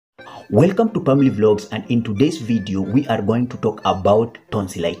Welcome to PAMLI Vlogs, and in today's video we are going to talk about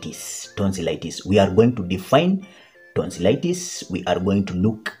tonsillitis. We are going to define tonsillitis. We are going to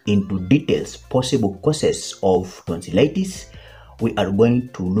look into details, possible causes of tonsillitis. We are going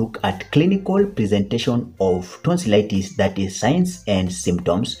to look at clinical presentation of tonsillitis, that is signs and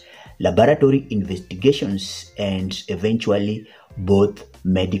symptoms, laboratory investigations, and eventually both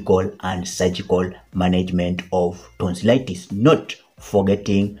medical and surgical management of tonsillitis, not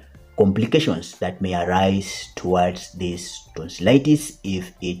forgetting complications that may arise towards this tonsillitis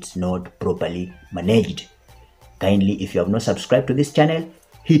if it's not properly managed. Kindly, if you have not subscribed to this channel,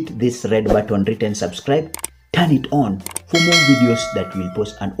 hit this red button written subscribe, turn it on for more videos that we'll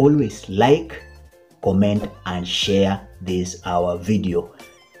post, and always like, comment and share this our video.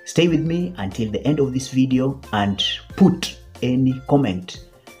 Stay with me until the end of this video and put any comment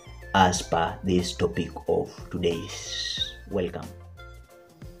as per this topic of today's. Welcome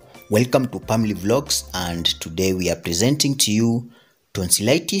to PAMLI Vlogs, and today we are presenting to you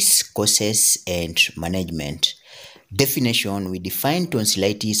tonsillitis, causes and management. Definition: we define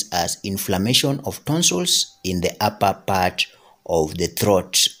tonsillitis as inflammation of tonsils in the upper part of the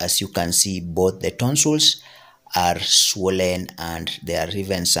throat. As you can see, both the tonsils are swollen and there are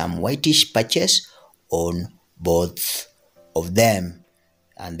even some whitish patches on both of them,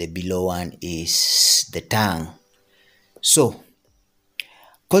 and the below one is the tongue. So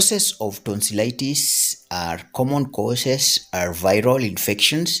causes of tonsillitis are common causes are viral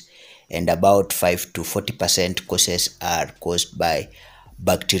infections, and about 5 to 40% causes are caused by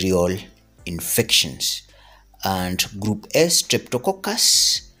bacterial infections. And group S,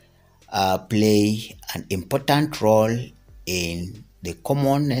 streptococcus, play an important role in the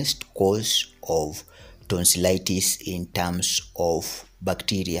commonest cause of tonsillitis in terms of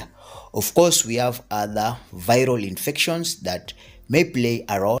bacteria. Of course, we have other viral infections that may play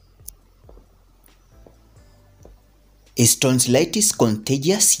a role. Is tonsillitis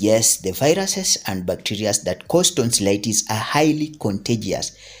contagious? Yes, the viruses and bacteria that cause tonsillitis are highly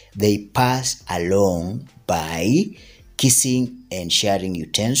contagious. They pass along by kissing and sharing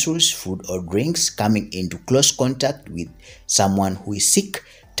utensils, food or drinks, coming into close contact with someone who is sick,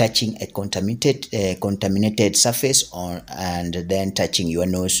 touching a contaminated surface and then touching your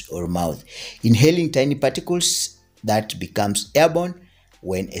nose or mouth, inhaling tiny particles that becomes airborne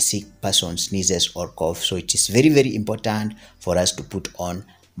when a sick person sneezes or coughs. So it is very, very important for us to put on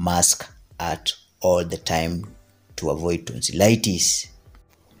mask at all the time to avoid tonsillitis.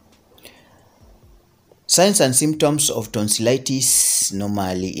 Signs and symptoms of tonsillitis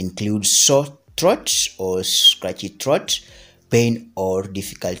normally include sore throat or scratchy throat, pain or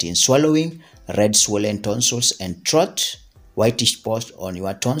difficulty in swallowing, red swollen tonsils and throat, whitish spots on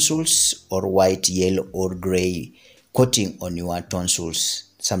your tonsils, or white, yellow or gray coating on your tonsils.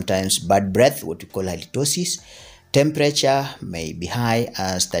 Sometimes bad breath, what we call halitosis. Temperature may be high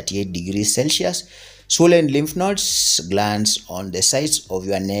as 38 degrees Celsius. Swollen lymph nodes, glands on the sides of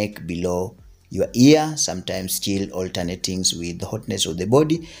your neck, below your ear, sometimes chill alternating with the hotness of the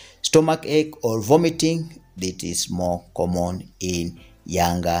body. Stomach ache or vomiting, that is more common in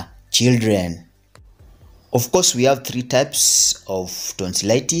younger children. Of course, we have three types of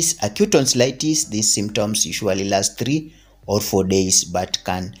tonsillitis. Acute tonsillitis, these symptoms usually last 3 or 4 days but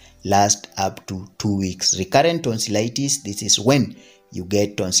can last up to 2 weeks. Recurrent tonsillitis, this is when you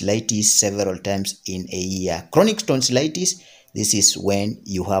get tonsillitis several times in a year. Chronic tonsillitis, this is when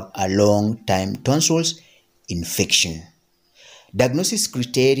you have a long time tonsils infection. Diagnosis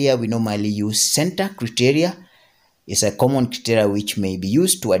criteria, we normally use center criteria. Is a common criteria which may be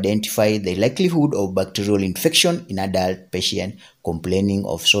used to identify the likelihood of bacterial infection in adult patient complaining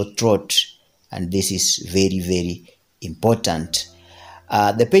of sore throat, and this is very, very important.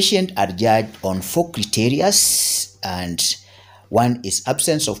 The patient are judged on 4 criteria, and one is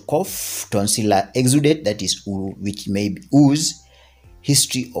absence of cough, tonsillar exudate, that is which may be ooze,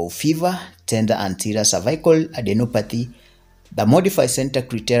 history of fever, tender anterior cervical adenopathy. The modified center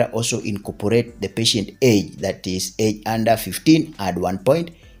criteria also incorporate the patient age, that is age under 15 add 1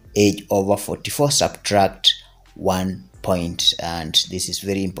 point, age over 44 subtract 1 point, and this is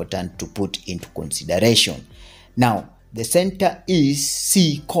very important to put into consideration. Now the center is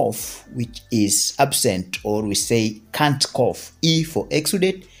C, cough, which is absent, or we say can't cough, E for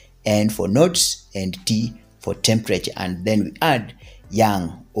exudate, N for nodes, and T for temperature, and then we add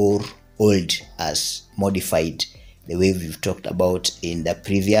young or old as modified, the way we've talked about in the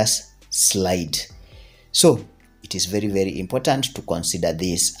previous slide. So it is very, very important to consider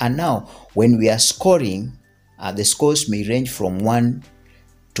this. And now when we are scoring, the scores may range from 1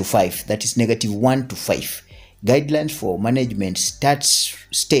 to 5, that is -1 to 5. Guidelines for management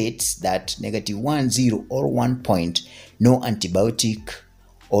states that -1, 0, or 1 point, no antibiotic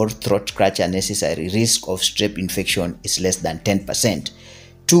or throat catcher necessary. Risk of strep infection is less than 10%.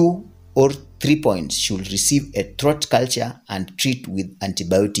 2 or 3 points should receive a throat culture and treat with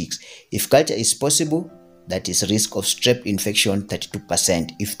antibiotics. If culture is possible, that is risk of strep infection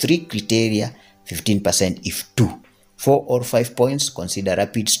 32%. If 3 criteria, 15%. If 2, 4 or 5 points, consider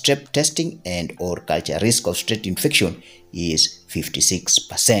rapid strep testing and or culture. Risk of strep infection is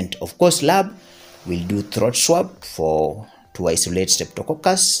 56%. Of course, lab will do throat swab to isolate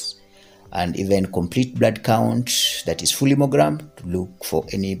streptococcus, and even complete blood count, that is full hemogram, to look for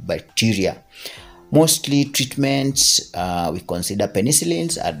any bacteria. Mostly treatments, we consider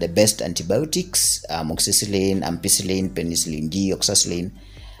penicillins are the best antibiotics. Amoxicillin, ampicillin, penicillin G, oxacillin.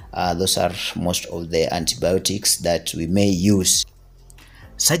 Those are most of the antibiotics that we may use.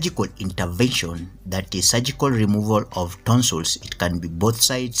 Surgical intervention, that is surgical removal of tonsils. It can be both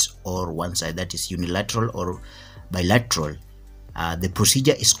sides or one side, that is unilateral or bilateral. The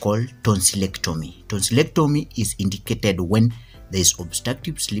procedure is called tonsillectomy. Tonsillectomy is indicated when there is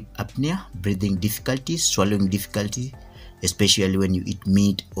obstructive sleep apnea, breathing difficulties, swallowing difficulty, especially when you eat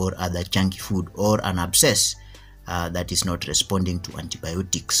meat or other chunky food, or an abscess that is not responding to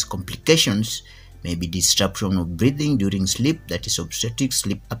antibiotics. Complications may be disruption of breathing during sleep, that is obstructive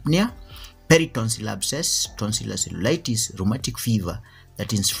sleep apnea, peritonsil abscess, tonsillar cellulitis, rheumatic fever,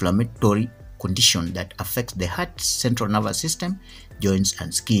 that is inflammatory condition that affects the heart, central nervous system, joints,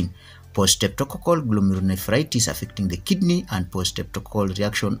 and skin. Post-streptococcal glomerulonephritis affecting the kidney, and post-streptococcal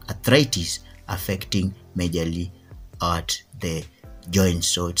reaction arthritis affecting majorly at the joints.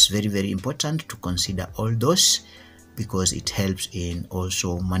 So it's very, very important to consider all those, because it helps in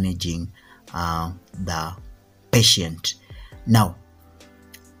also managing the patient. Now,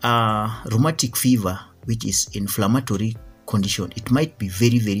 rheumatic fever, which is inflammatory condition, it might be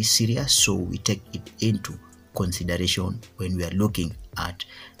very, very serious, so we take it into consideration when we are looking at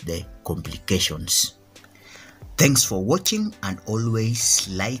the complications. Thanks for watching, and always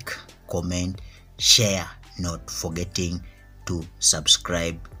like, comment, share, not forgetting to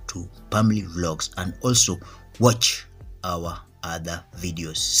subscribe to PAMLI Vlogs, and also watch our other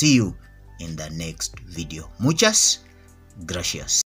videos. See you in the next video. Muchas gracias.